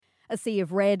A sea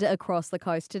of red across the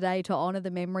coast today to honour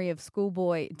the memory of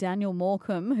schoolboy Daniel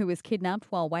Morecambe, who was kidnapped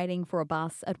while waiting for a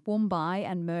bus at Woombye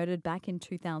and murdered back in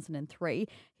 2003.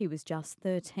 He was just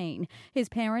 13. His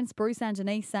parents, Bruce and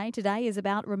Denise, say today is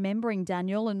about remembering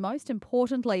Daniel and, most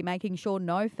importantly, making sure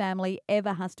no family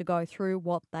ever has to go through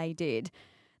what they did.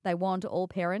 They want all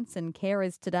parents and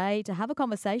carers today to have a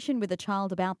conversation with a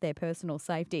child about their personal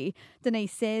safety.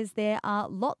 Denise says there are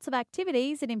lots of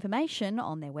activities and information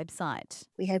on their website.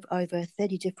 We have over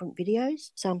 30 different videos.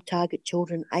 Some target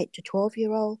children 8 to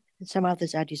 12-year-old and some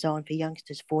others are designed for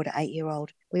youngsters 4 to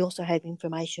 8-year-old. We also have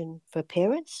information for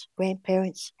parents,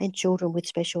 grandparents and children with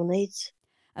special needs.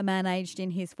 A man aged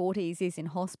in his 40s is in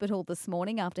hospital this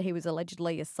morning after he was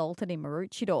allegedly assaulted in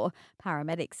Maroochydore.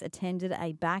 Paramedics attended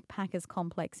a backpackers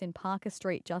complex in Parker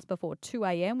Street just before 2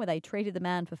 a.m. where they treated the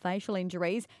man for facial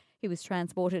injuries. He was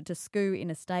transported to SCOO in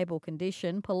a stable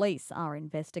condition. Police are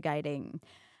investigating.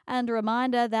 And a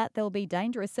reminder that there'll be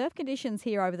dangerous surf conditions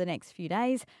here over the next few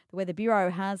days. The Weather Bureau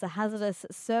has a hazardous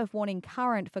surf warning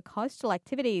current for coastal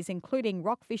activities, including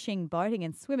rock fishing, boating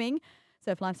and swimming.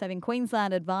 Surf Lifesaving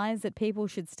Queensland advised that people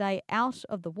should stay out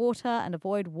of the water and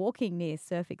avoid walking near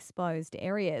surf-exposed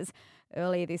areas.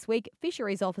 Earlier this week,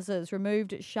 fisheries officers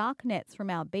removed shark nets from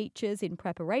our beaches in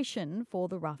preparation for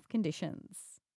the rough conditions.